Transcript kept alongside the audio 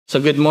So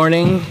good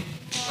morning,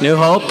 New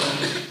Hope.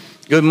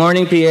 Good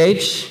morning,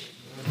 PH.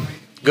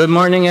 Good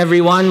morning,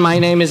 everyone. My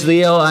name is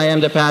Leo. I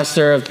am the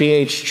pastor of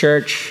PH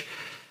Church.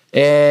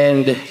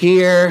 And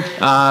here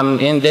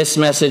in this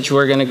message,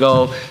 we're going to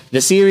go,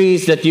 the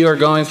series that you are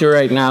going through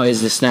right now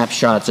is the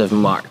snapshots of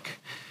Mark.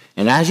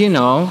 And as you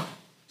know,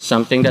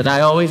 something that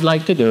I always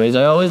like to do is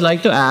I always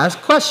like to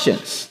ask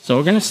questions. So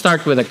we're going to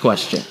start with a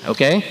question,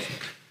 okay?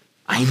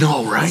 I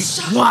know, right?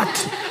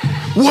 What?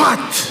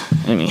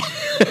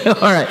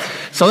 All right.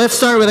 So let's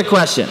start with a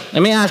question.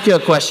 Let me ask you a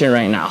question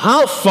right now.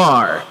 How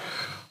far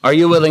are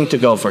you willing to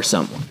go for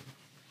someone?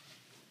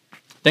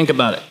 Think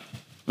about it.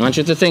 I want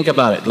you to think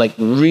about it. Like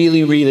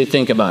really, really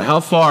think about it. How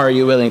far are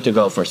you willing to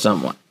go for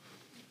someone?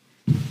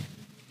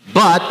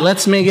 But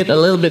let's make it a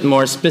little bit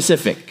more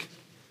specific.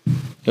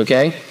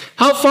 Okay?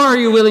 How far are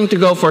you willing to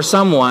go for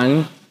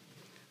someone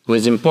who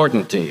is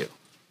important to you?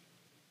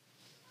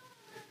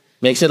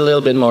 Makes it a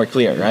little bit more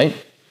clear, right?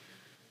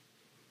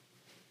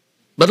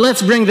 But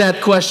let's bring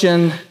that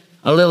question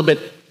a little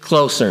bit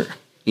closer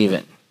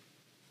even.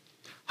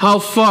 How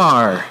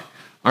far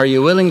are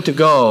you willing to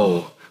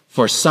go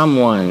for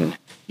someone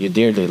you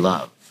dearly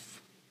love?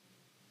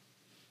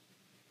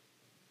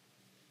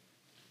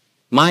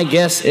 My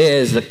guess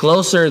is the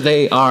closer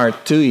they are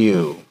to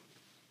you,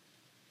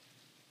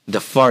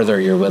 the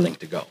farther you're willing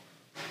to go.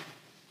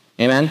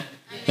 Amen?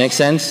 Make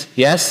sense?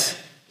 Yes?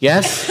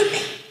 Yes?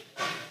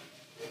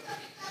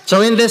 So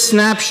in this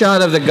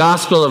snapshot of the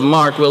Gospel of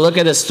Mark, we'll look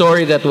at a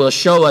story that will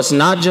show us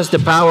not just the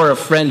power of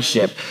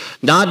friendship,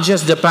 not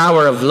just the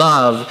power of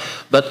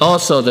love, but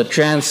also the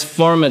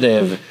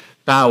transformative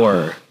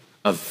power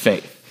of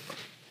faith.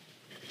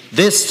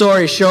 This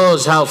story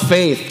shows how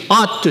faith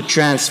ought to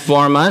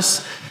transform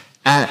us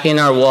in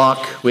our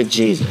walk with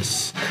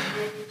Jesus.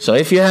 So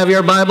if you have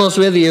your Bibles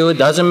with you, it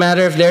doesn't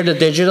matter if they're the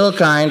digital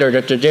kind or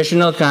the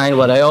traditional kind.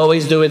 What I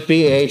always do with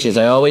PH is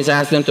I always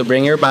ask them to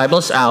bring your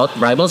Bibles out.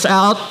 Bibles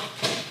out.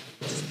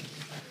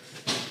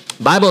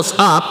 Bibles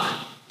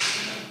up.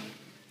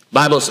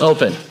 Bibles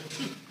open.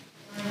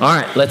 All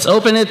right, let's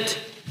open it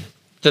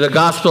to the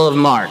Gospel of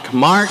Mark.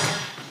 Mark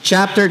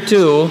chapter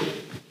 2,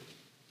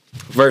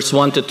 verse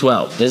 1 to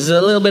 12. This is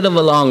a little bit of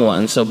a long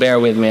one, so bear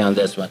with me on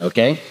this one,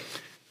 okay?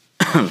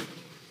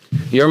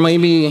 You're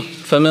maybe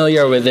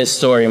familiar with this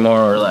story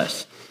more or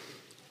less.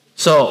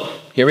 So,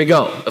 here we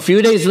go. A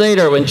few days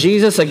later, when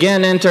Jesus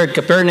again entered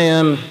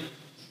Capernaum,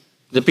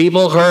 the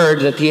people heard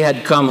that he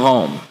had come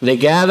home. They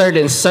gathered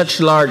in such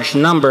large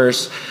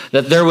numbers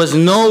that there was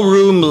no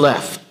room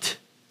left.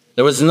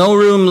 There was no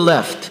room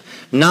left,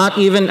 not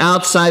even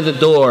outside the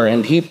door,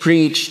 and he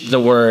preached the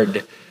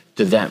word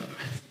to them.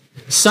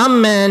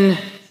 Some men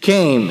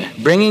came,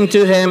 bringing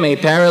to him a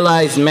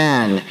paralyzed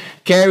man,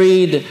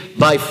 carried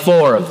by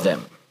 4 of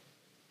them.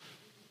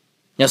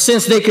 Now,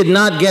 since they could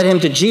not get him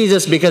to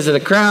Jesus because of the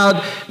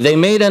crowd, they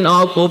made an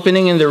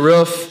opening in the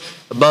roof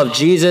above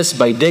Jesus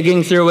by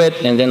digging through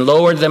it and then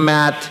lowered the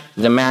mat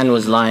the man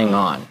was lying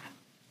on.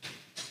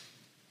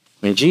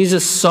 When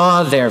Jesus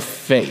saw their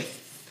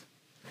faith,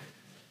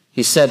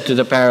 he said to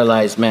the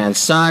paralyzed man,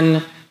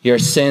 "Son, your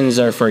sins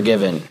are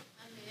forgiven."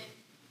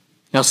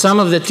 Now some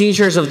of the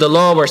teachers of the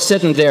law were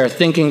sitting there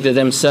thinking to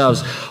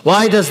themselves,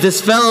 "Why does this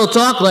fellow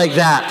talk like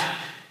that?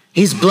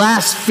 He's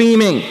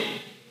blaspheming.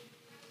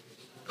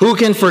 Who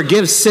can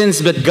forgive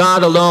sins but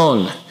God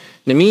alone?"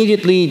 And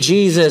immediately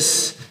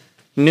Jesus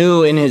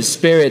knew in his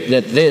spirit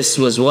that this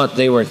was what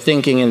they were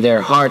thinking in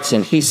their hearts,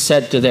 and he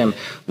said to them,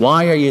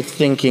 "Why are you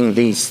thinking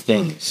these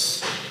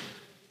things?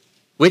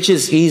 Which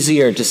is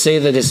easier, to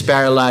say to this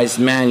paralyzed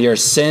man, 'Your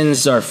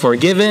sins are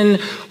forgiven,'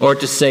 or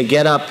to say,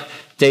 'Get up,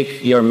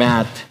 take your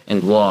mat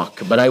and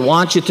walk'? But I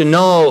want you to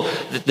know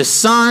that the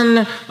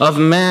Son of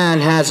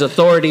Man has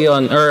authority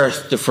on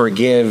earth to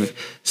forgive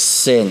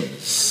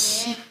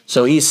sins."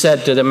 So he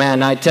said to the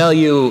man, "I tell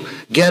you,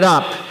 get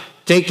up,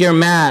 take your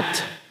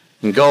mat,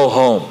 and go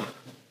home."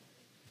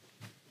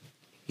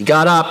 He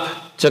got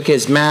up, took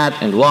his mat,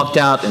 and walked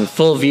out in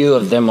full view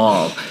of them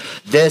all.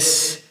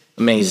 This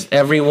amazed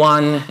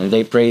everyone, and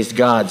they praised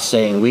God,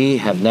 saying, "We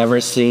have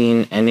never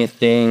seen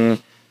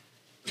anything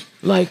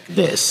like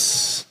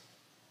this."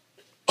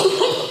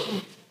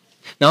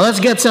 Now let's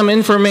get some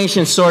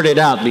information sorted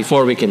out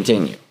before we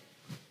continue.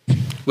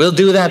 We'll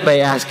do that by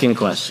asking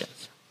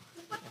questions.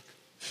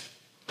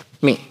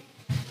 Me.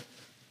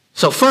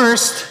 So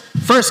first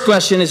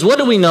question is, what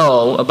do we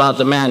know about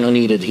the man who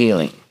needed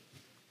healing?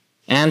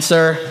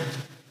 Answer,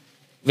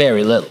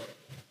 very little.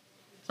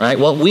 Right?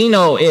 What we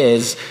know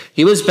is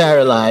he was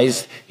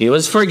paralyzed, he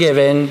was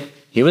forgiven,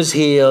 he was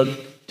healed,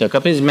 took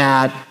up his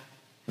mat,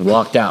 and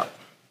walked out.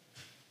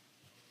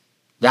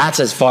 That's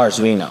as far as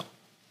we know.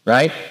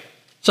 Right?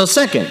 So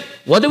second,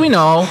 what do we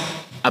know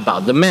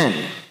about the men?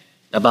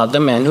 About the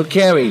men who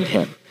carried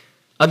him?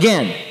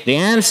 Again, the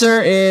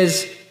answer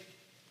is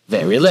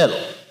very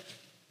little.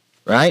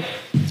 Right?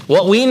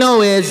 What we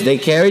know is they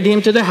carried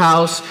him to the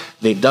house,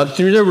 they dug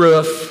through the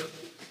roof,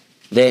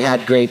 they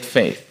had great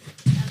faith.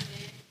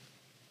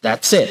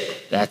 That's it.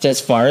 That's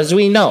as far as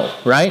we know,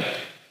 right?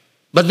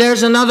 But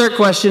there's another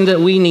question that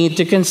we need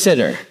to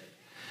consider.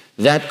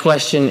 That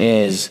question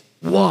is,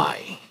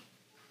 why?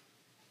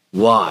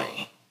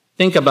 Why?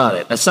 Think about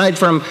it. Aside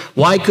from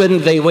why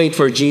couldn't they wait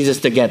for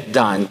Jesus to get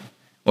done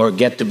or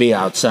get to be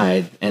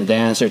outside? And the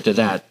answer to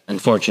that,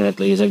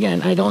 unfortunately, is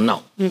again, I don't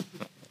know.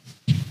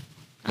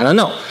 I don't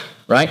know,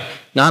 right?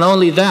 Not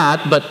only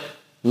that, but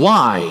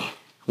why?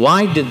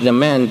 Why did the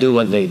men do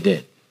what they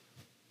did?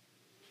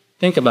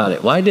 Think about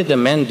it. Why did the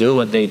men do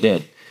what they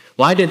did?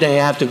 Why did they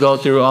have to go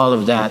through all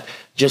of that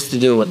just to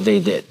do what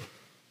they did?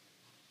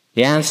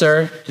 The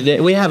answer,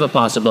 we have a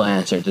possible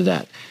answer to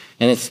that.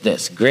 And it's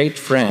this: great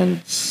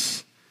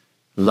friends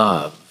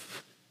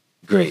love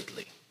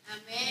greatly.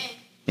 Amen.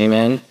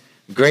 Amen.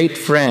 Great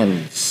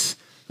friends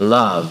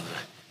love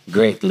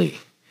greatly.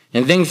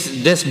 And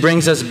this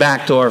brings us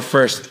back to our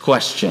first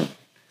question.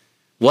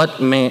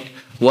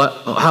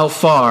 How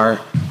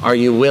far are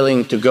you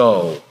willing to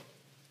go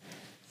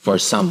for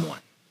someone?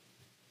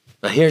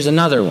 But here's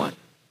another one.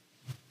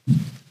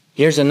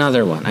 Here's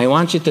another one. I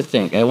want you to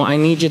think. I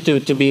need you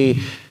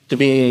to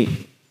be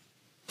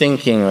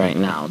thinking right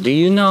now. Do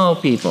you know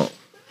people?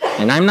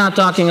 And I'm not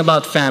talking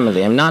about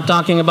family. I'm not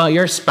talking about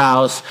your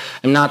spouse.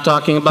 I'm not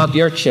talking about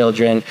your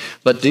children.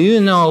 But do you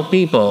know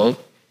people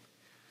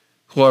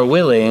who are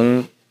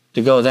willing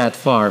to go that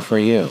far for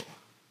you?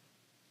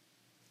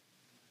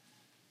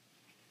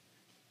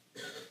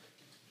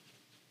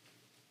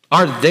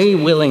 Are they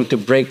willing to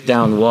break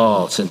down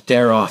walls and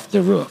tear off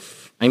the roof?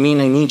 I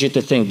mean, I need you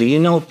to think. Do you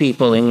know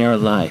people in your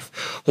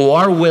life who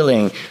are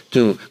willing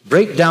to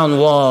break down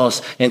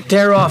walls and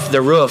tear off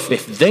the roof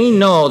if they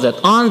know that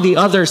on the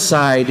other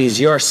side is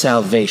your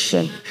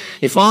salvation?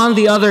 If on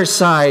the other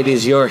side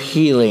is your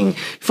healing?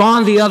 If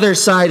on the other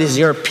side is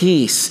your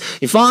peace?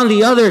 If on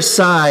the other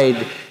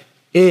side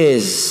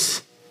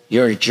is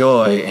your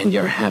joy and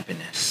your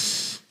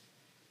happiness?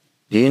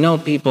 Do you know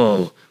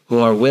people who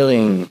are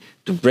willing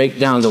to break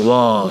down the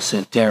walls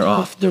and tear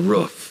off the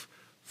roof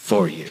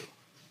for you?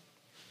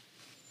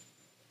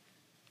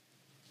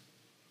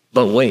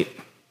 But wait,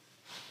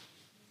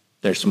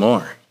 there's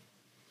more.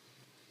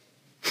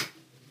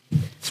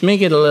 Let's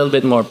make it a little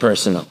bit more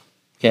personal,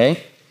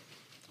 okay?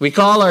 We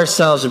call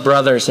ourselves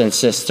brothers and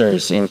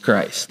sisters in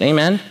Christ.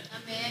 Amen?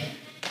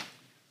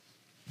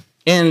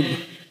 Amen.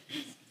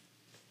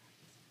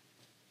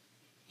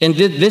 And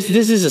this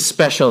is a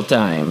special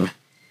time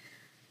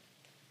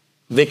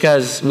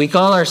because we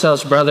call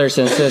ourselves brothers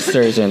and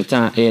sisters in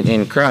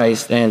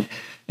Christ, and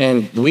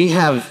we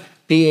have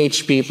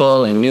PH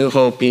people and New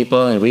Hope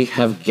people, and we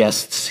have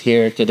guests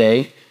here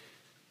today.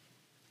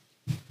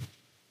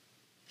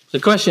 The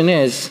question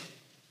is,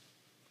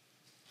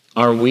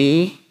 are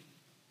we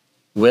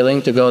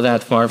willing to go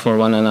that far for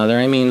one another?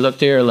 I mean, look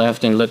to your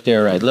left and look to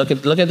your right. Look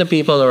at the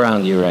people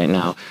around you right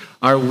now.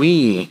 Are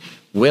we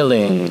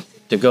willing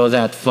to go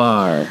that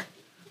far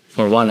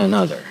for one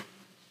another?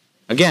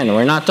 Again,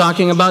 we're not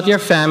talking about your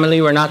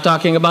family. We're not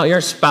talking about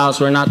your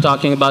spouse. We're not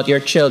talking about your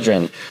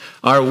children.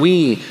 Are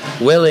we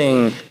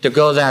willing to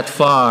go that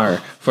far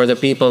for the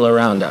people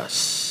around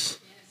us?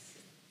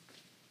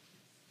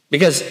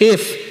 Because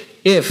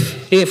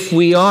if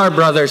we are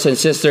brothers and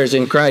sisters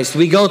in Christ,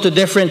 we go to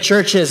different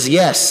churches,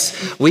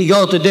 yes. We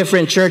go to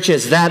different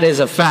churches, that is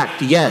a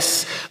fact,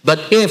 yes. But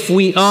if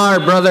we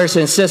are brothers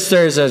and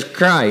sisters of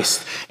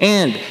Christ,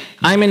 and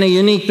I'm in a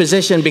unique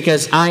position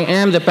because I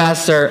am the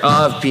pastor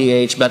of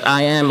PH, but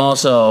I am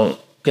also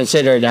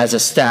considered as a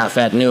staff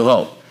at New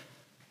Hope.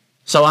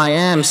 So I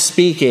am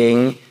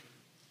speaking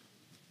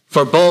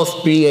for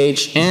both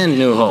PH and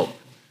New Hope.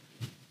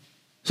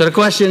 So the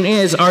question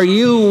is, are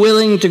you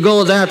willing to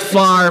go that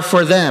far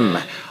for them?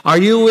 Are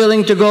you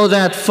willing to go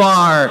that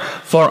far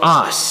for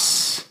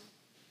us?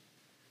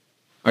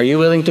 Are you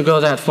willing to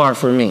go that far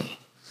for me?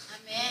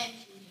 Amen.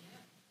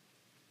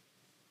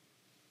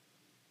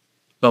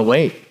 But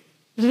wait,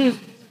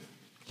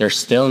 there's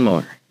still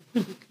more.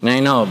 And I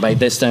know by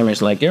this time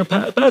it's like,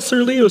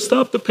 Pastor Leo,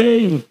 stop the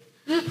pain.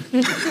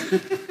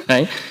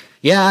 Right?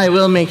 Yeah, I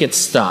will make it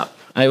stop.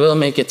 I will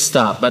make it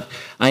stop. But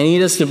I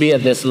need us to be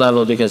at this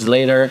level because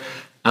later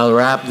I'll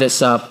wrap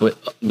this up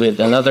with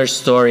another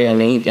story. I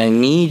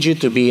need you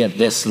to be at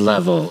this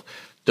level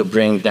to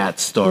bring that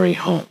story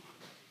home.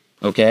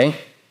 Okay?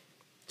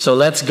 So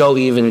let's go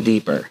even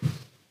deeper.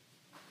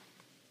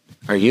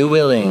 Are you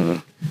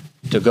willing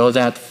to go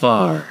that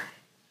far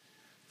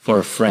for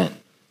a friend?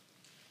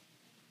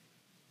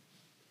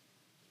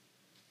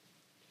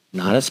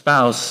 Not a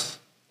spouse.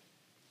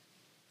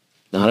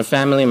 Not a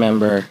family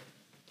member,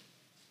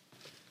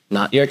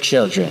 not your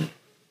children.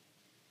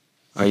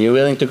 Are you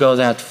willing to go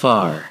that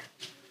far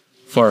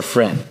for a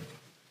friend?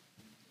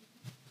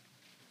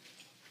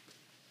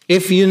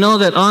 If you know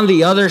that on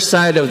the other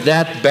side of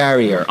that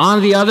barrier,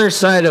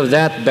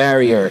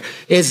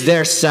 is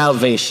their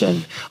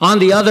salvation. On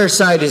the other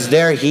side is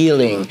their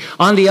healing.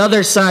 On the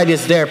other side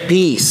is their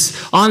peace.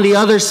 On the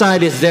other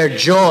side is their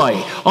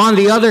joy. On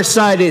the other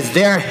side is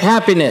their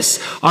happiness.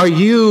 Are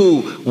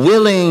you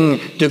willing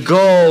to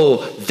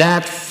go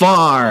that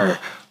far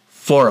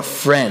for a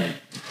friend?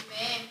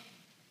 Amen.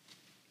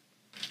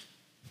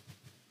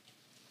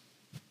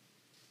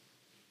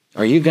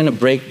 Are you going to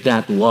break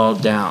that wall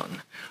down?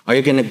 Are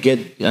you going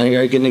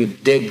to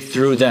dig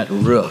through that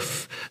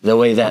roof the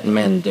way that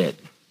men did?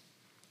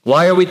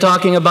 Why are we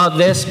talking about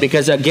this?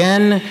 Because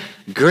again,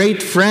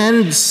 great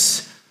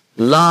friends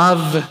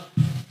love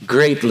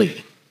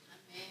greatly.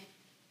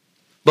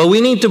 But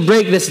we need to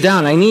break this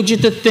down. I need you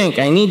to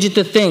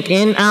think.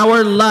 In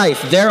our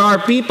life, there are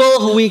people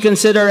who we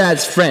consider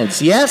as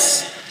friends.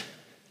 Yes?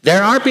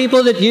 There are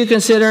people that you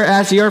consider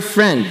as your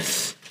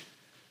friends.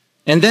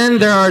 And then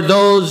there are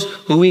those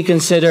who we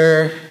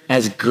consider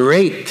as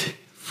great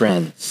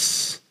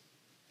friends.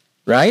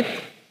 Right?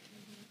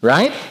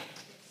 Right?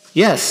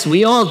 Yes,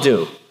 we all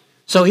do.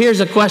 So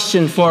here's a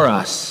question for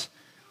us.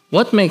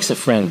 What makes a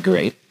friend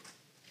great?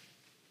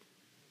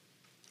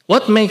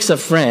 What makes a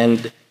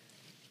friend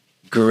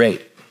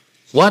great?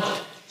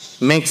 What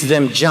makes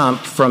them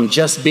jump from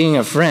just being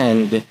a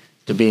friend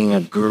to being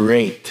a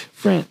great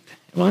friend?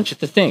 I want you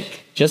to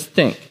think. Just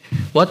think.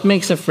 What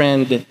makes a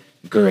friend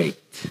great?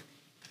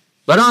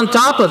 But on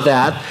top of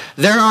that,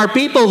 there are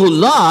people who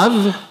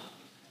love,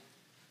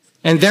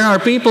 and there are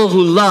people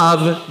who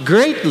love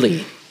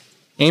greatly.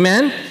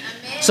 Amen?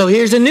 So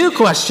here's a new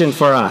question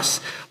for us.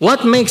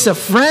 What makes a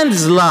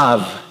friend's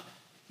love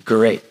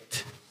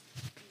great?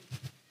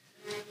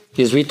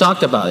 Because we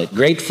talked about it.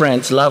 Great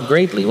friends love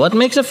greatly. What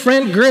makes a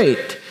friend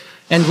great?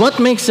 And what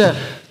makes a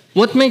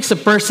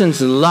person's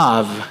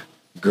love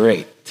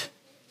great?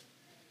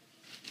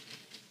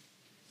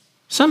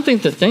 Something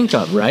to think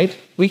of, right?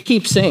 We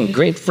keep saying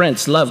great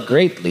friends love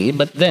greatly,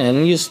 but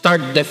then you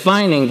start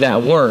defining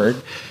that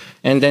word,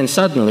 and then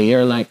suddenly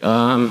you're like,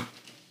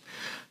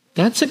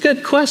 that's a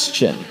good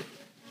question,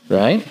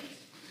 right?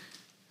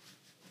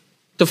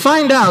 To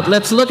find out,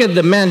 let's look at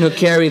the men who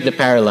carried the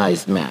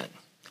paralyzed man.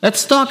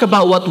 Let's talk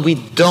about what we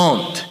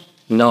don't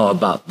know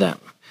about them.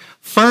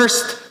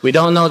 First, we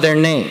don't know their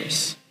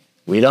names.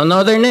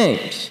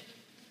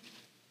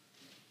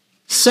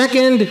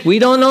 Second, we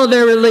don't know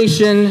their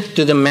relation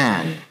to the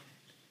man.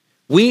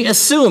 We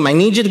assume, I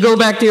need you to go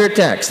back to your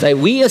text,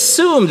 we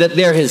assume that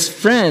they're his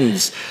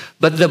friends,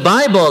 but the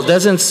Bible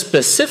doesn't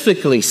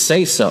specifically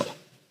say so.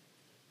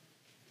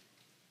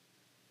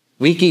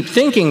 We keep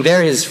thinking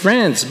they're his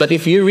friends, but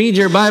if you read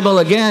your Bible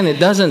again, it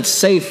doesn't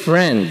say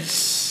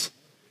friends.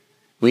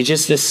 We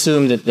just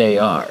assume that they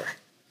are.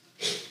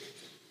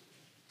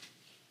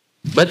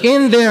 But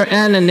in their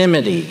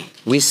anonymity,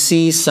 we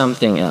see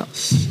something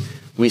else.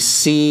 We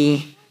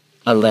see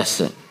a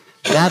lesson.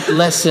 That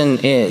lesson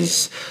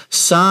is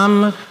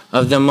some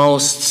of the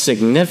most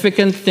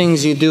significant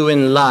things you do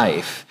in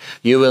life,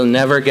 you will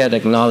never get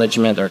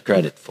acknowledgement or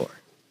credit for.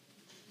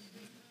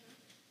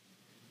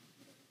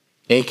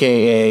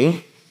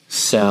 AKA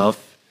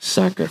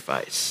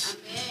self-sacrifice.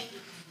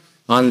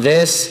 On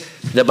this,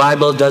 the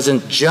Bible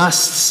doesn't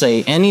just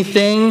say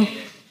anything,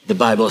 the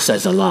Bible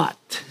says a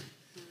lot.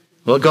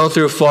 We'll go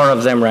through 4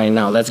 of them right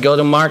now. Let's go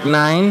to Mark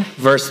 9,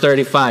 verse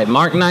 35.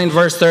 Mark 9,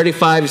 verse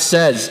 35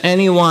 says,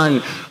 anyone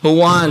who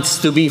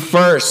wants to be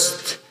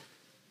first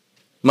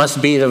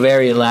must be the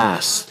very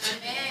last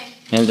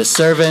and the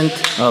servant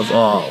of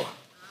all.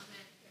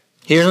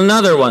 Here's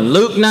another one.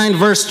 Luke 9,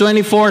 verse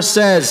 24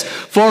 says,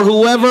 for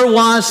whoever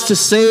wants to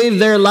save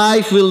their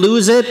life will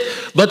lose it,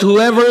 but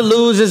whoever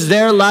loses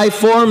their life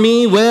for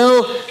me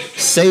will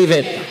save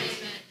it.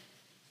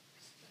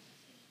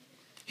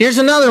 Here's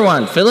another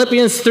one.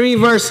 Philippians 3,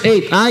 verse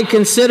 8. I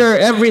consider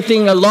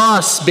everything a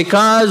loss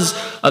because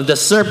of the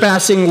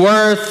surpassing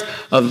worth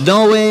of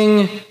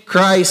knowing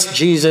Christ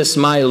Jesus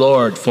my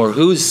Lord, for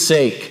whose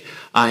sake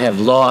I have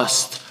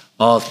lost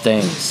all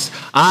things.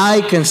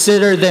 I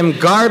consider them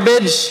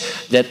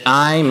garbage that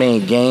I may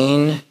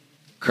gain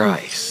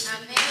Christ.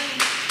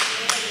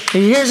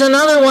 And here's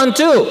another one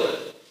too.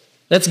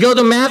 Let's go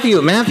to Matthew.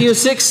 Matthew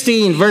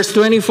 16, verse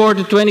 24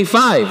 to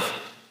 25.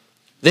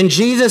 Then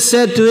Jesus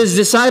said to his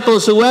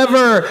disciples,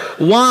 whoever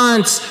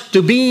wants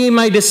to be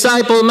my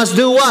disciple must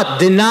do what?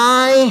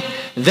 Deny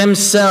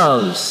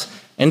themselves.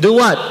 And do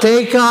what?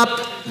 Take up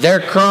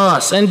their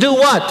cross. And do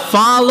what?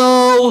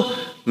 Follow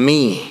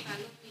me.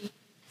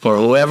 For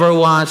whoever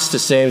wants to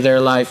save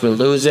their life will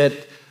lose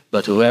it,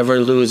 but whoever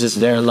loses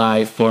their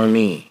life for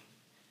me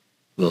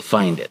will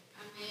find it.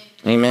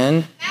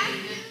 Amen?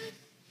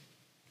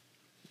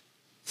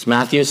 It's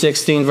Matthew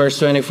 16, verse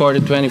 24 to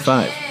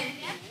 25.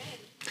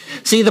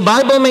 See, the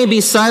Bible may be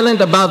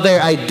silent about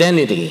their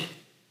identity,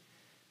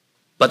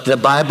 but the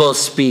Bible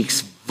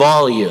speaks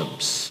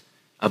volumes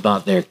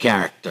about their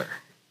character.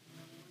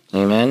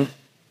 Amen?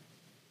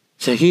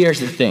 So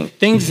here's the thing.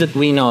 Things that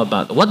we know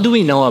about. What do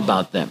we know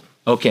about them?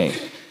 Okay.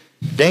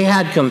 They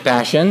had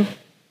compassion.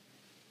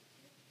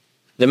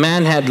 The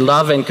man had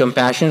love and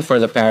compassion for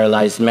the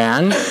paralyzed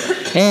man.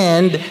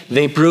 And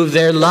they proved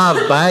their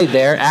love by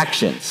their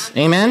actions.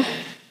 Amen?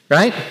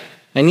 Right?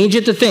 I need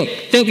you to think.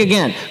 Think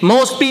again.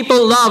 Most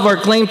people love or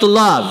claim to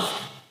love,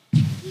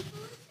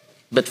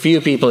 but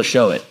few people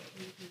show it.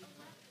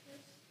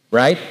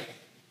 Right?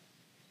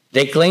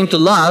 They claim to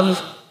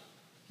love,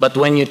 but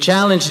when you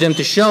challenge them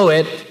to show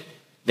it,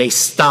 they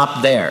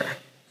stop there.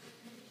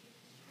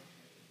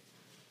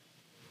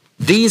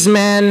 These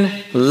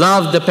men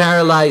loved the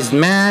paralyzed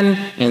man,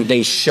 and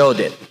they showed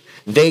it.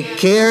 They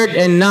cared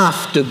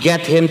enough to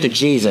get him to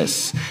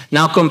Jesus.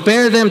 Now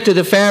compare them to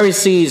the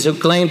Pharisees who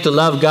claimed to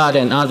love God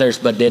and others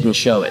but didn't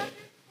show it.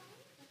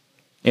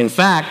 In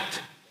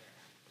fact,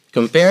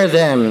 compare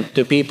them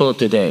to people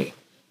today.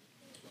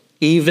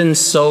 Even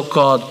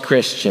so-called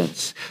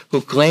Christians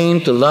who claim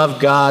to love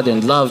God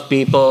and love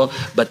people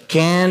but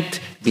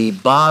can't be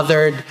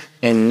bothered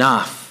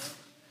enough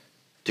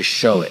to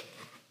show it.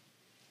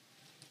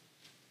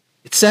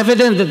 It's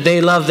evident that they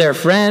love their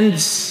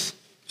friends.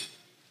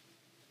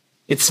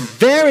 It's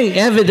very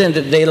evident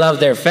that they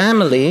love their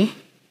family.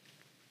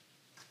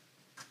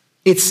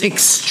 It's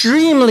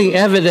extremely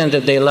evident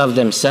that they love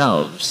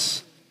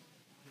themselves.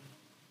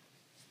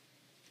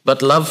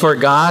 But love for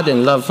God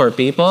and love for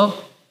people,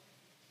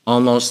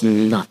 almost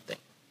nothing.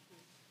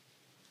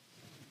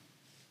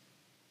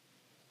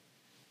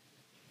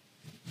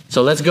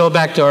 So let's go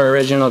back to our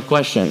original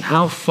question.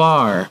 How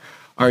far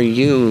are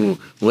you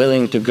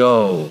willing to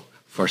go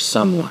for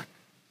someone?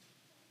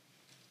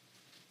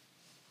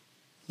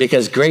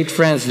 Because great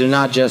friends do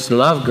not just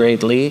love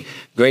greatly,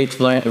 great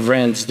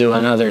friends do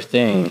another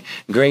thing.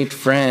 Great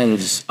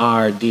friends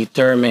are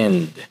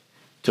determined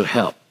to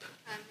help.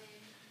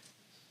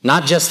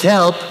 Not just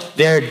help,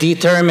 they're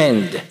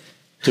determined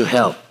to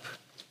help.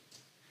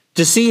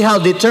 To see how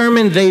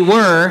determined they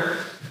were,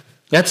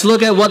 let's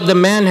look at what the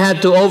man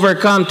had to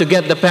overcome to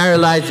get the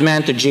paralyzed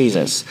man to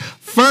Jesus.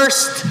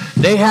 First,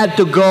 they had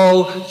to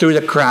go through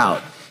the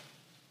crowd.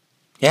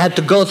 They had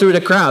to go through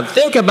the crowd.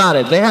 Think about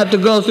it. They had to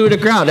go through the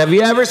crowd. Have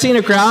you ever seen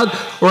a crowd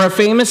where a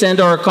famous and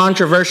or a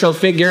controversial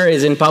figure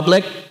is in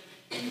public?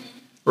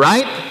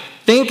 Right?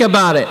 Think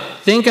about it.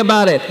 Think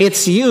about it.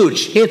 It's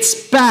huge.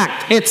 It's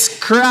packed. It's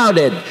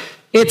crowded.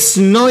 It's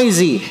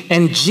noisy.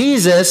 And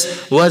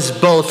Jesus was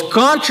both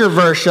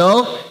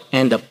controversial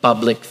and a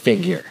public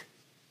figure.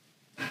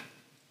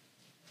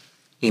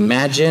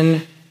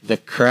 Imagine the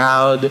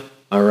crowd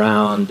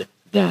around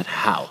that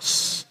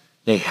house.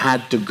 They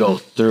had to go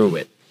through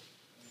it.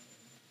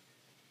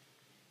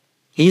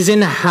 He's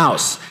in a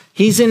house.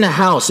 He's in a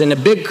house, and a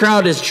big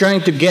crowd is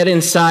trying to get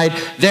inside.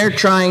 They're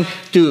trying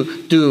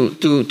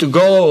to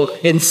go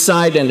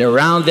inside and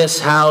around this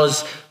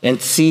house and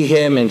see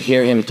him and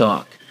hear him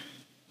talk.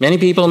 Many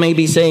people may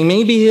be saying,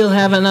 maybe he'll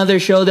have another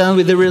showdown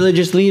with the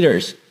religious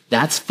leaders.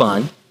 That's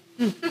fun,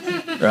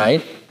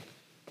 right?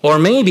 Or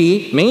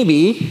maybe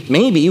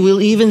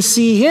we'll even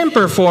see him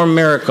perform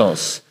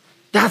miracles.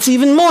 That's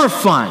even more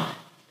fun,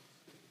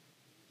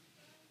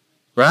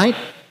 right?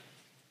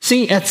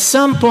 See, at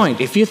some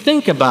point, if you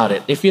think about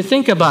it,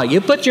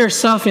 you put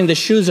yourself in the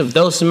shoes of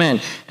those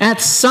men, at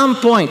some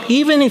point,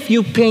 even if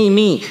you pay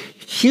me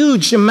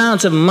huge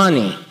amounts of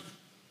money,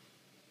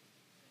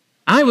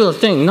 I will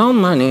think no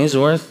money is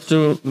worth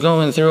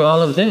going through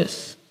all of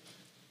this,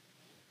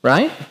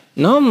 right?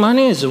 No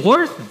money is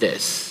worth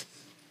this.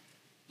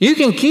 You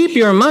can keep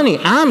your money.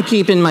 I'm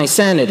keeping my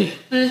sanity.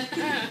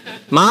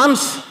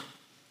 Moms,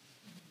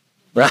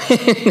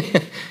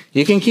 right?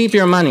 You can keep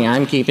your money.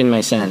 I'm keeping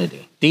my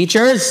sanity.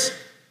 Teachers?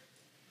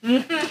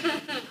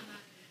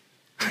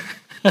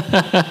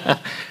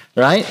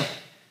 Right?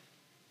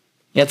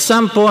 At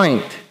some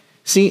point,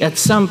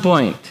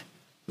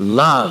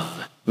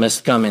 love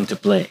must come into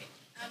play.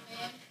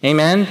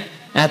 Amen?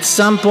 At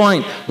some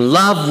point,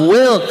 love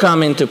will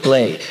come into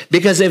play.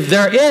 Because if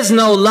there is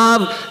no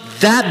love,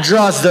 that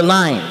draws the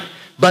line.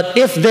 But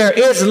if there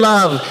is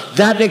love,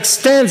 that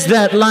extends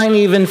that line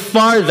even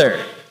farther.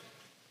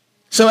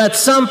 So at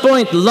some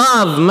point,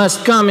 love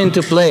must come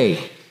into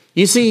play.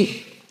 You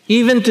see,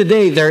 even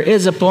today, there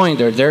is a point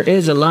or there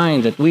is a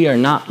line that we are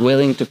not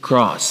willing to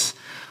cross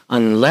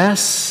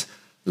unless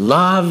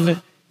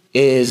love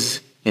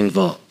is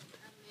involved.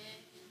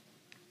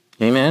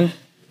 Amen?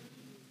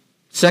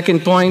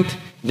 Second point,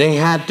 they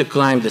had to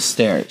climb the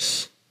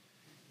stairs.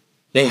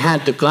 They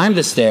had to climb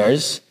the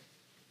stairs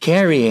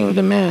carrying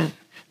the man.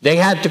 They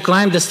had to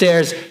climb the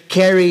stairs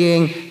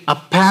carrying a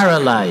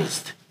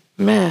paralyzed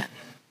man.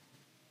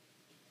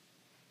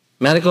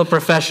 Medical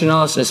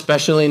professionals,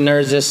 especially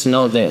nurses,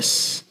 know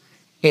this.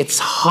 It's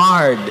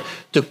hard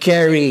to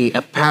carry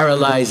a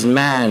paralyzed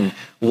man.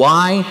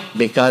 Why?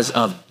 Because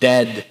of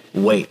dead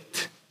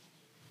weight.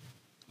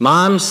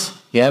 Moms,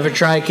 you ever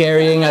try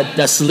carrying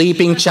a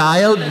sleeping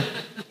child?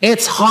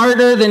 It's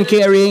harder than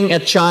carrying a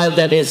child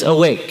that is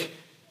awake.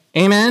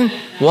 Amen?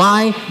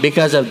 Why?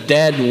 Because of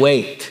dead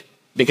weight.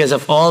 Because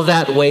of all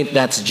that weight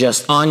that's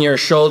just on your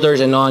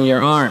shoulders and on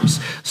your arms.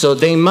 So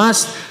they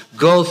must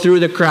go through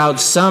the crowd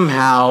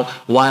somehow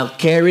while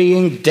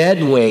carrying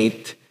dead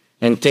weight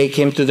and take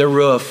him to the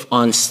roof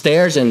on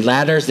stairs and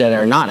ladders that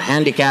are not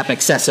handicap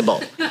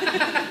accessible.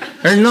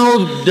 There's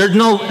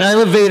no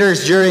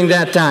elevators during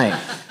that time.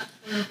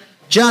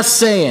 Just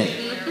saying.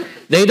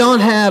 They don't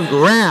have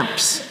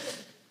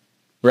ramps,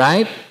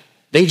 right?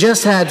 They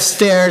just had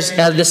stairs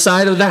at the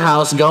side of the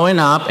house going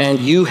up, and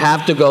you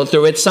have to go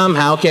through it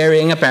somehow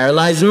carrying a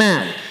paralyzed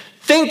man.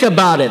 Think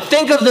about it.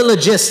 Think of the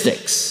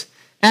logistics.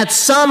 At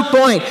some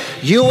point,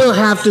 you will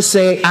have to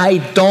say, I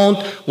don't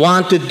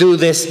want to do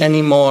this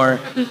anymore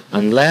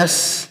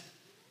unless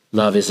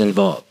love is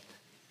involved.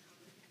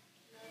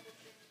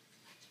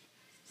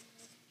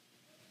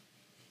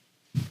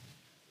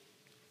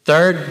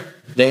 Third,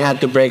 they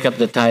had to break up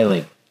the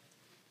tiling.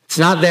 It's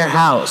not their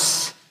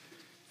house.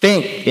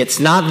 Think, it's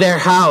not their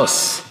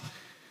house.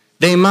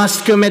 They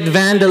must commit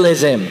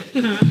vandalism,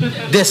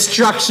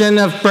 destruction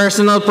of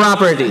personal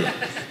property.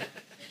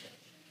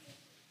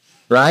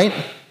 Right?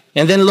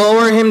 And then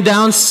lower him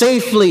down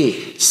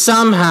safely,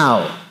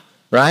 somehow.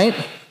 Right?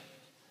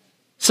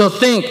 So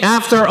think,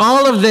 after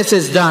all of this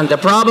is done, the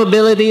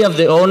probability of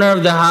the owner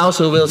of the house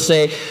who will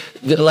say,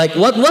 like,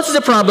 what's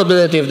the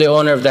probability of the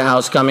owner of the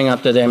house coming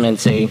up to them and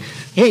saying,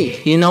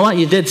 hey, you know what?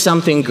 You did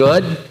something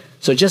good,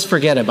 so just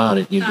forget about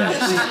it, you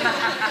guys.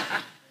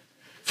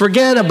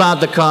 Forget about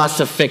the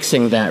cost of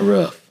fixing that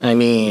roof. I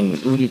mean,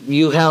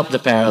 you helped the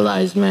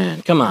paralyzed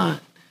man. Come on.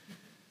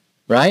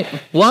 Right?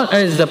 What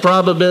is the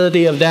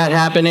probability of that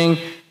happening?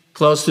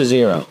 Close to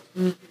zero.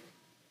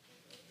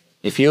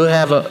 If you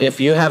have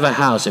a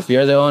house, if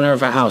you're the owner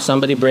of a house,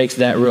 somebody breaks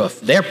that roof,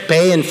 they're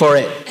paying for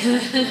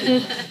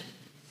it.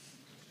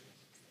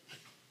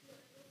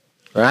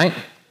 Right?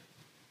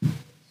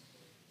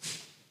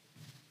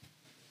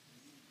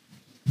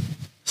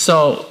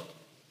 So,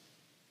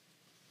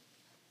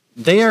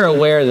 they are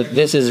aware that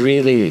this is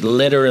really,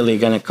 literally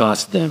going to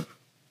cost them.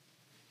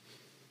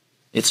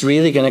 It's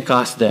really going to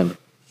cost them.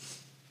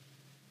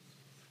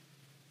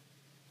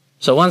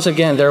 So once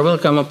again, there will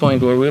come a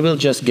point where we will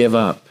just give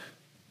up.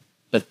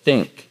 But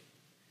think,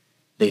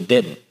 they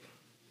didn't.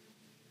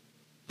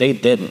 They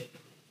didn't.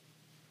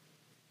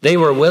 They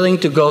were willing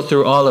to go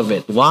through all of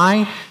it.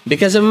 Why?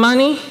 Because of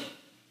money?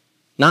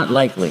 Not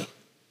likely.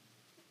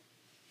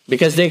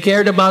 Because they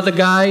cared about the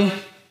guy?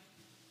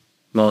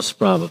 Most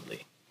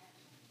probably.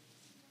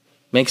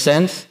 Make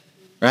sense?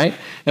 Right?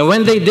 And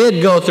when they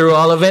did go through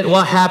all of it,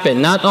 what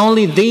happened? Not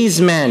only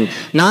these men,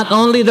 not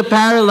only the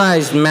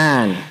paralyzed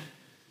man,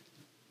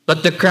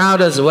 but the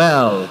crowd as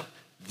well,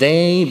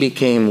 they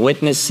became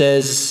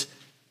witnesses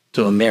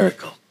to a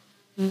miracle.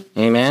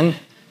 Amen?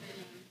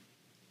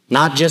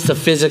 Not just a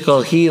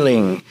physical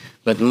healing,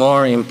 but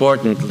more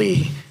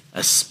importantly,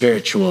 a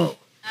spiritual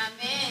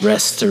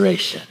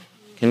restoration.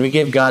 Can we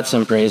give God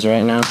some praise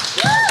right now?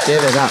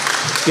 Give it up.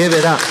 Give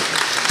it up.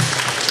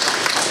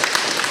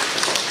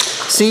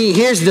 See,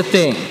 here's the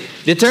thing.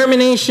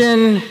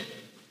 Determination,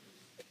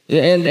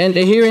 and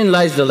herein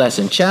lies the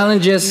lesson.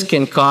 Challenges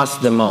can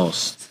cost the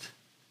most.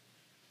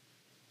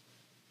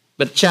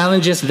 But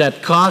challenges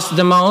that cost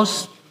the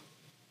most,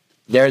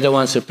 they're the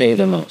ones who pay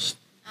the most.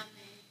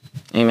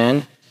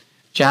 Amen?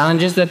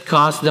 Challenges that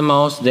cost the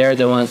most, they're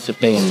the ones who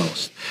pay the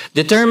most.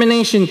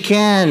 Determination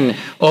can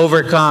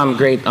overcome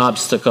great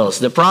obstacles.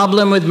 The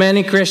problem with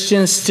many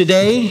Christians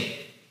today,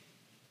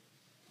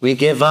 we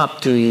give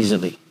up too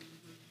easily.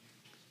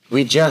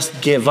 We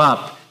just give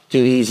up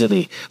too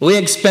easily. We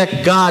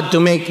expect God to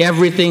make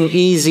everything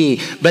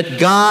easy, but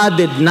God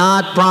did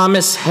not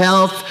promise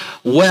health,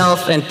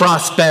 wealth, and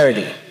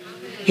prosperity.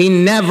 He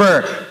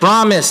never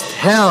promised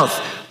health,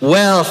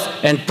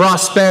 wealth, and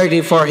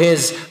prosperity for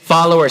his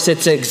followers.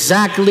 It's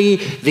exactly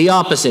the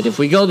opposite. If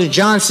we go to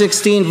John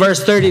 16,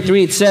 verse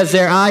 33, it says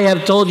there, I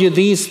have told you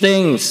these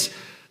things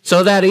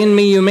so that in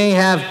me you may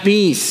have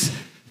peace.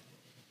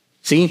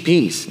 See,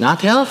 peace.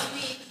 Not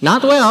health,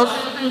 not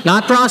wealth,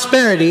 not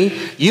prosperity.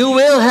 You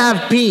will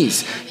have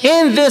peace.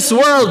 In this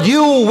world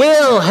you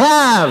will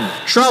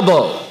have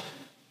trouble.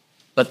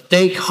 But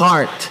take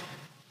heart.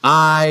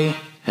 I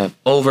have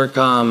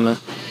overcome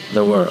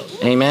the world.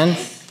 Amen?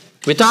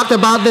 We talked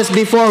about this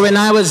before when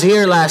I was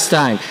here last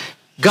time.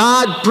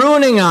 God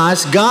pruning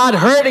us, God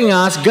hurting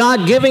us,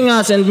 God giving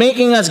us and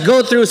making us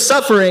go through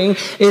suffering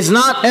is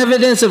not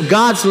evidence of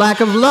God's lack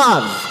of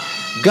love.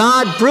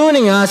 God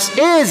pruning us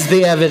is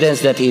the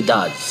evidence that he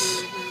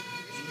does.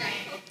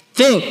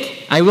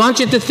 Think. I want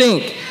you to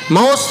think.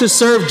 Most who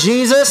served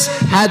Jesus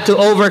had to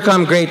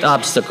overcome great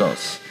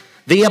obstacles.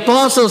 The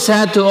apostles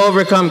had to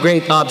overcome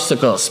great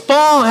obstacles.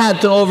 Paul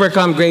had to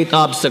overcome great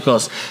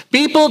obstacles.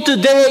 People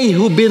today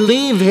who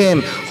believe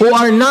him, who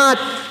are not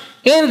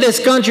in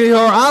this country, who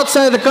are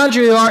outside the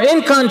country, who are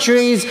in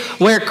countries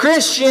where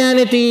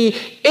Christianity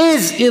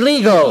is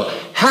illegal,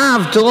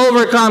 have to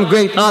overcome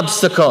great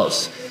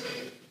obstacles.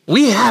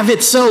 We have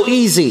it so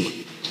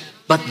easy,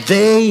 but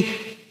they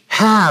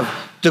have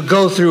to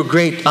go through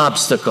great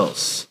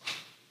obstacles.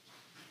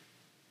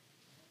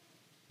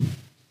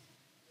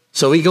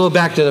 So we go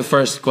back to the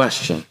first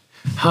question.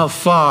 How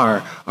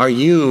far are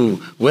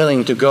you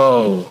willing to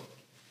go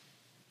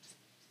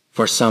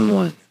for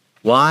someone?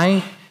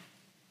 Why?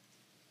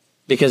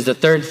 Because the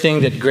third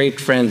thing that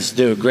great friends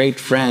do, great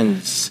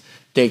friends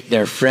take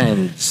their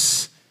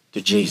friends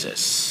to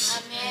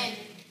Jesus. Amen.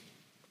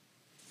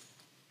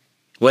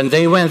 When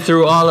they went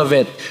through all of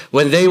it,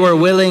 when they were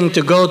willing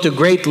to go to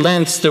great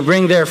lengths to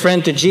bring their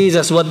friend to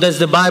Jesus, what does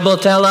the Bible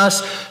tell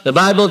us? The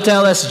Bible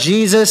tells us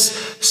Jesus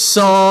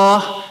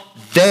saw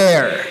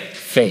their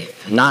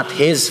faith, not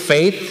his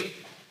faith,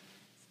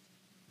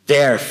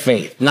 their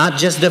faith. Not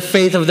just the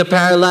faith of the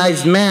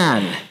paralyzed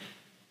man.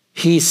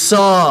 He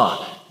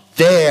saw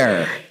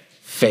their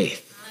faith.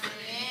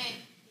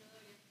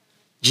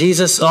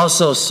 Jesus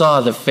also saw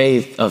the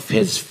faith of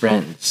his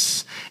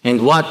friends.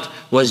 And what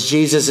was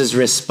Jesus'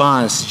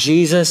 response?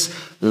 Jesus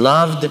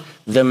loved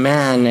the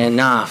man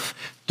enough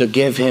to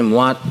give him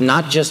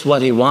not just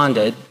what he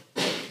wanted,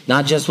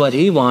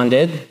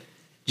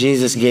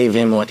 Jesus gave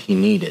him what he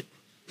needed.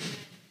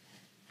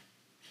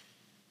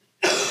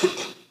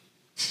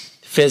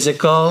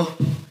 Physical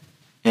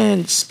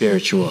and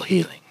spiritual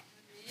healing.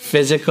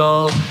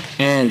 Physical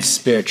and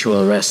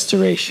spiritual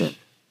restoration.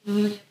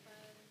 And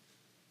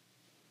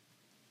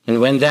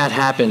when that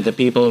happened, the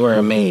people were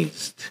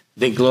amazed.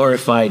 They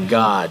glorified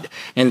God.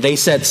 And they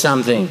said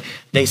something.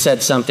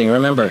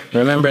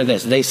 Remember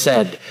this. They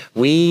said,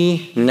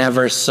 "We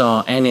never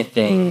saw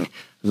anything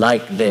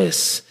like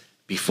this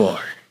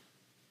before."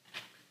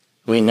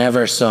 We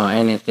never saw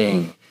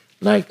anything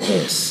like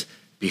this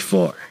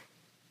before.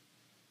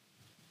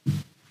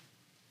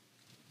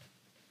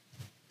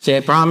 See, I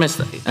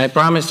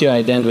promised you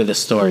I'd end with a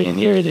story, and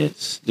here it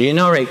is. Do you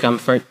know Ray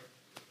Comfort?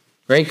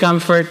 Ray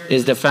Comfort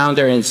is the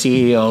founder and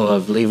CEO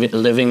of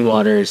Living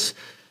Waters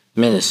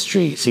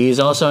Ministries. He's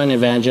also an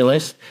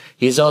evangelist.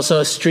 He's also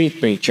a street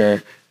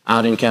preacher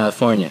out in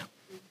California.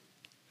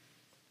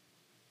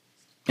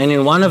 And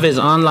in one of his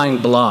online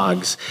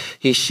blogs,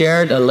 he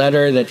shared a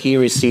letter that he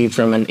received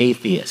from an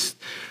atheist.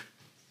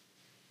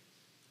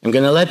 I'm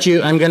gonna let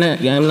you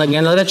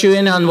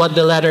in on what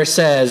the letter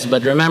says,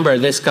 but remember,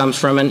 this comes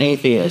from an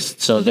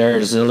atheist, so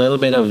there's a little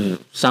bit of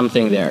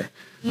something there,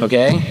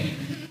 okay?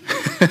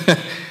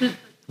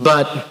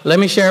 But let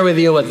me share with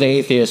you what the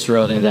atheist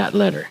wrote in that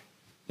letter.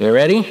 You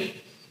ready?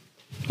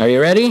 Are you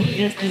ready?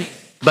 Yes.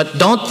 But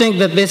don't think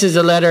that this is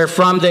a letter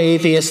from the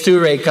atheist to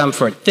Ray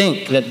Comfort.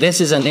 Think that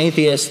this is an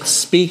atheist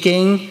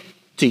speaking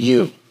to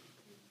you.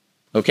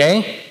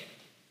 Okay?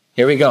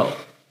 Here we go.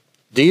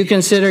 Do you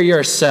consider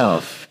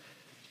yourself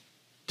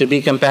to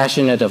be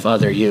compassionate of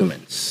other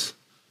humans?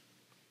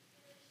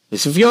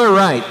 If you're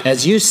right,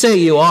 as you say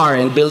you are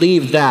and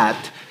believe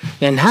that,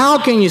 then how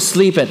can you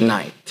sleep at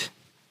night?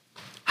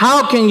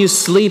 How can you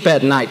sleep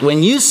at night?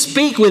 When you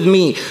speak with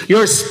me,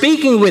 you're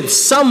speaking with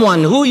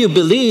someone who you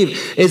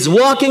believe is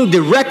walking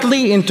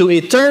directly into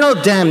eternal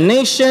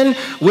damnation,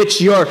 which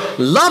your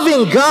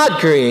loving God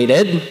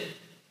created,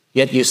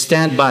 yet you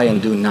stand by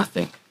and do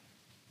nothing.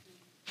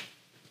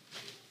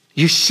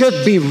 You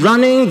should be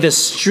running the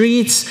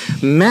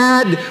streets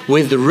mad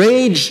with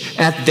rage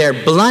at their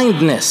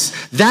blindness.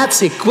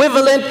 That's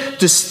equivalent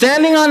to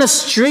standing on a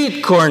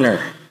street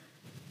corner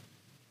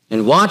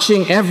and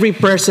watching every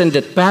person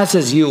that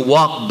passes you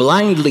walk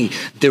blindly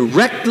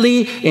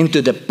directly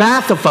into the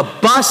path of a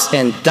bus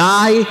and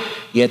die,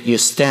 yet you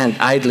stand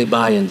idly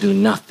by and do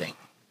nothing.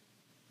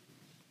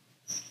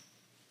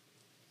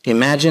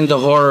 Imagine the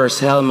horrors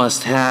hell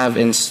must have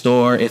in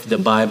store if the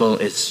Bible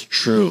is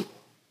true.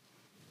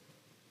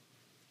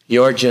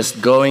 You're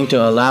just going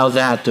to allow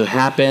that to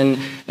happen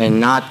and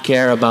not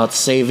care about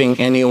saving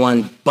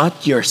anyone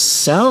but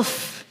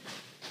yourself?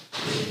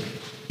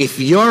 If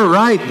you're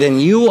right, then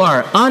you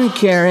are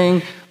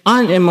uncaring,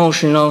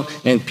 unemotional,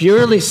 and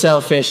purely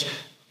selfish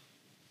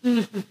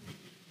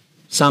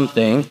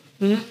something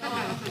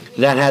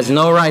that has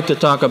no right to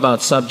talk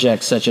about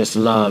subjects such as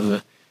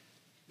love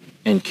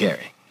and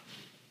caring.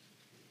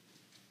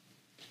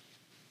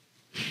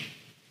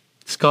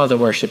 Let's call the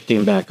worship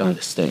team back on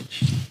the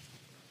stage.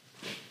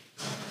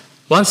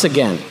 Once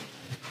again,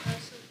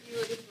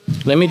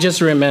 let me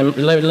just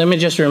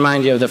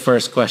remind you of the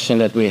first question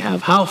that we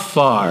have. How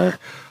far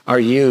are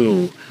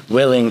you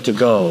willing to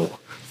go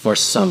for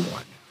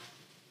someone?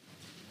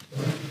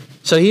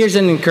 So here's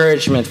an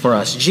encouragement for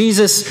us.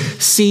 Jesus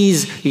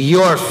sees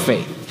your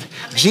faith.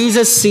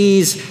 Jesus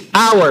sees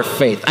our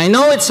faith. I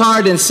know it's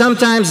hard, and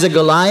sometimes the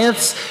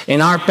Goliaths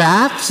in our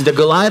paths, the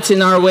Goliaths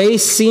in our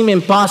ways seem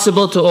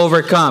impossible to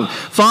overcome.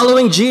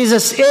 Following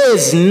Jesus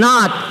is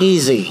not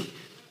easy.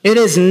 It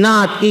is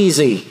not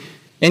easy.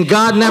 And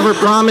God never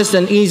promised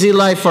an easy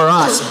life for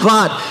us.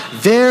 But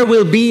there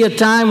will be a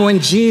time when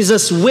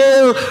Jesus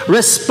will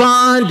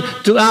respond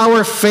to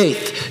our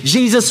faith.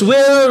 Jesus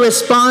will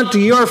respond to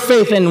your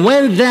faith. And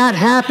when that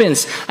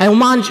happens, I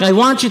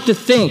want you to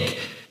think,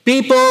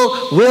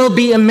 people will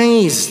be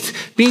amazed.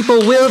 People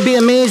will be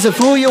amazed of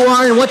who you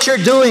are and what you're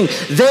doing.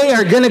 They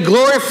are going to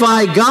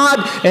glorify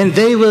God, and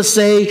they will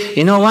say,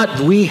 you know what?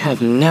 We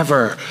have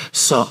never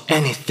saw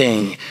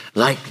anything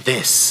like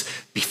this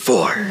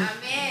before.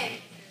 Amen.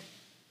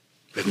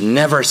 We've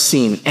never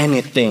seen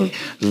anything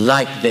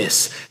like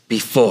this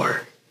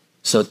before.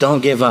 So don't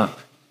give up.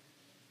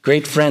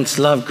 Great friends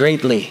love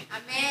greatly.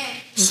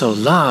 Amen. So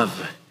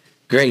love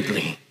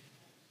greatly.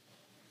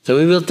 So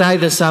we will tie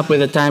this up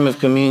with a time of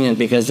communion,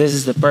 because this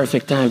is the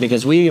perfect time,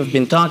 because we have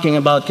been talking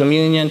about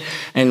communion,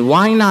 and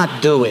why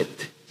not do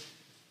it?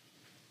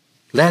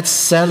 Let's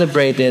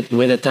celebrate it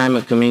with a time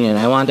of communion.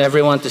 I want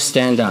everyone to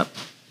stand up.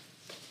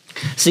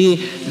 See,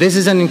 this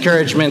is an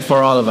encouragement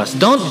for all of us.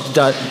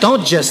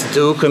 Don't just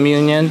do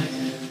communion.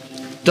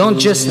 Don't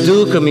just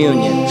do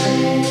communion.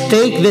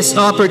 Take this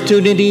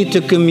opportunity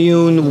to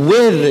commune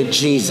with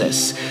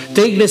Jesus.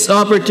 Take this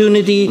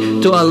opportunity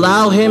to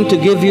allow Him to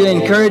give you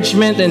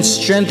encouragement and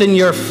strengthen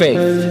your faith.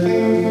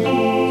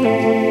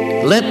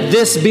 Let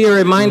this be a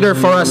reminder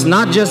for us,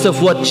 not just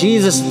of what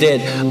Jesus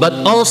did, but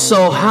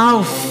also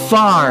how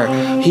far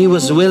He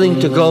was willing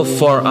to go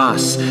for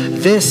us.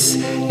 This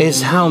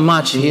is how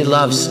much He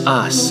loves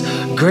us.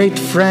 Great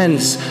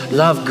friends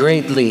love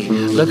greatly.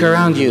 Look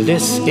around you.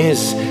 This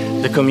is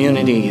the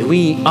community.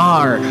 We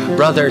are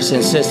brothers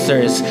and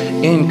sisters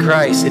in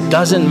Christ. It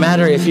doesn't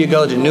matter if you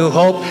go to New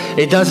Hope.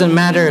 It doesn't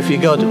matter if you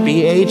go to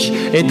PH.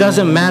 It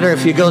doesn't matter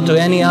if you go to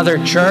any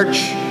other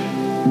church.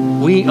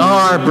 We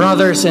are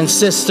brothers and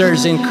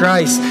sisters in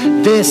Christ.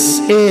 This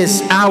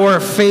is our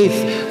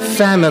faith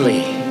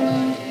family.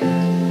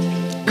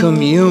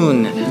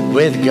 Commune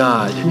with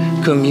God.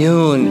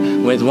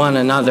 Commune with one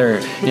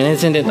another. And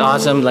isn't it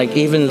awesome? Like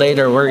even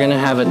later we're going to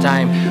have a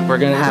time, we're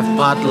going to have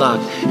potluck.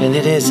 And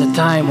it is a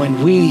time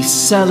when we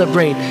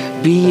celebrate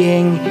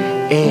being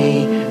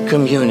a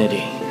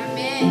community.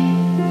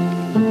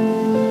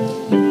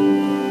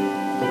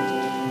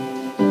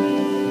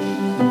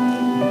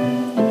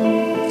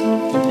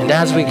 And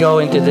as we go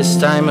into this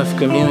time of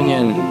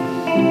communion,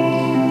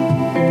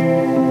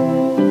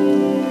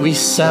 we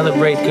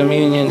celebrate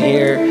communion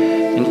here.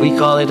 And we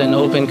call it an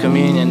open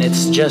communion.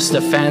 It's just a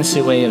fancy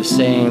way of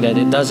saying that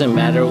it doesn't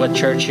matter what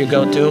church you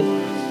go to.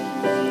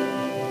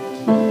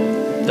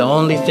 The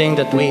only thing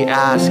that we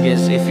ask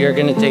is, if you're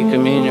going to take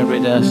communion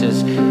with us,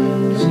 is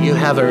you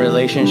have a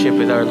relationship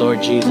with our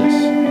Lord Jesus.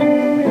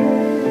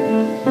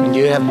 And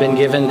you have been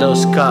given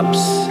those cups.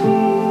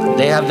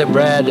 They have the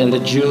bread and the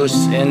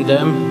juice in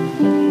them.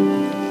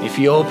 If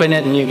you open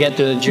it and you get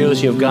to the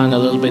juice, you've gone a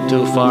little bit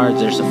too far.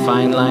 There's a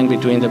fine line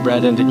between the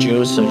bread and the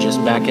juice, so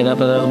just back it up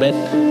a little bit.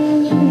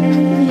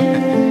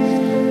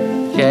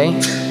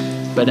 Okay?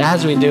 But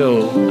as we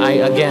do, I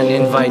again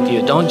invite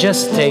you, don't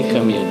just take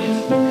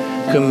communion.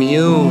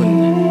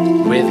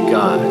 Commune with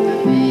God.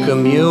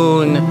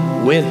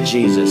 Commune with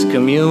Jesus.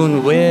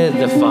 Commune with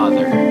the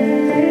Father.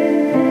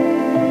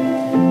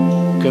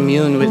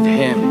 Commune with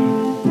Him.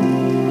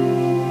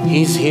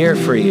 He's here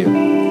for you.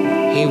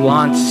 He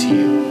wants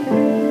you.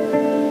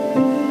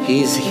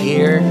 He's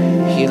here.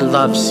 He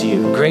loves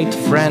you. Great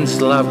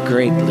friends love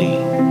greatly.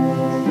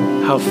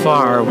 How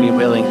far are we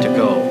willing to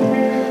go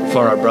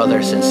for our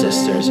brothers and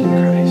sisters in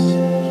Christ?